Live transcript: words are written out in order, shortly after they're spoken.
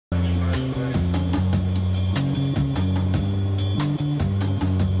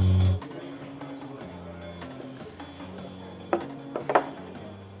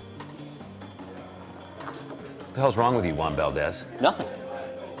the hell's wrong with you, Juan Valdez? Nothing.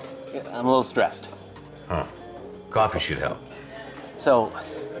 Yeah, I'm a little stressed. Huh. Coffee should help. So,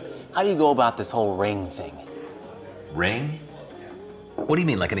 how do you go about this whole ring thing? Ring? What do you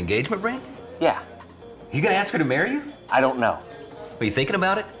mean, like an engagement ring? Yeah. You gonna ask her to marry you? I don't know. Are you thinking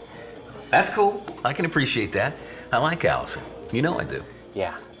about it? That's cool. I can appreciate that. I like Allison. You know I do.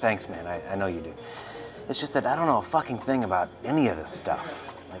 Yeah, thanks, man. I know you do. It's just that I don't know a fucking thing about any of this stuff.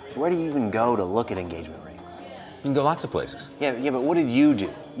 Like, where do you even go to look at engagement rings? You can go lots of places. Yeah, but what did you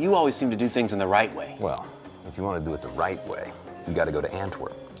do? You always seem to do things in the right way. Well, if you want to do it the right way, you got to go to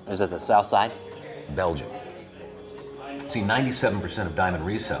Antwerp. Is that the south side? Belgium. See, 97% of diamond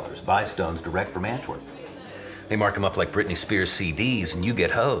resellers buy stones direct from Antwerp. They mark them up like Britney Spears CDs and you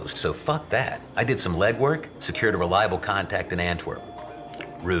get hosed, so fuck that. I did some legwork, secured a reliable contact in Antwerp.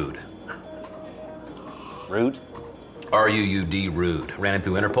 Rude. Rude? R-U-U-D, Rude. Ran him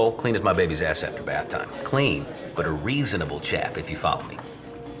through Interpol, clean as my baby's ass after bath time. Clean, but a reasonable chap, if you follow me.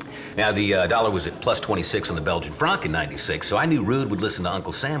 Now, the dollar was at plus 26 on the Belgian franc in 96, so I knew Rude would listen to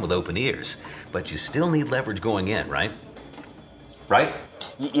Uncle Sam with open ears. But you still need leverage going in, right? Right?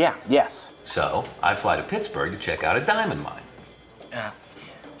 Yeah, yes. So, I fly to Pittsburgh to check out a diamond mine.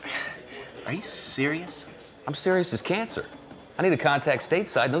 Are you serious? I'm serious as cancer. I need to contact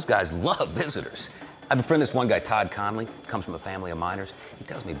stateside, and those guys love visitors. I befriend this one guy, Todd Conley, comes from a family of miners. He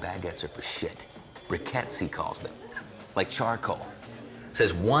tells me baguettes are for shit. Briquettes, he calls them, like charcoal.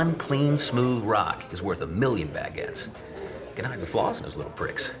 Says one clean, smooth rock is worth 1,000,000 baguettes. Can hide the flaws in those little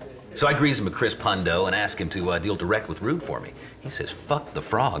pricks. So I grease him a crisp hundo and ask him to deal direct with Rude for me. He says, fuck the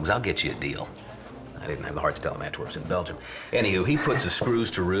frogs, I'll get you a deal. I didn't have the heart to tell him Antwerp's in Belgium. Anywho, he puts the screws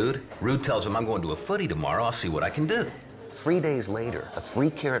to Rude. Rude tells him I'm going to a footy tomorrow, I'll see what I can do. 3 days later, a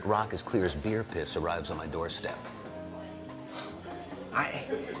 3-carat rock as clear as beer piss arrives on my doorstep. I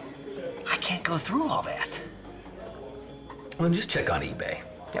can't go through all that. Well, then just check on eBay.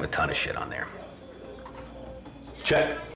 Got a ton of shit on there. Check.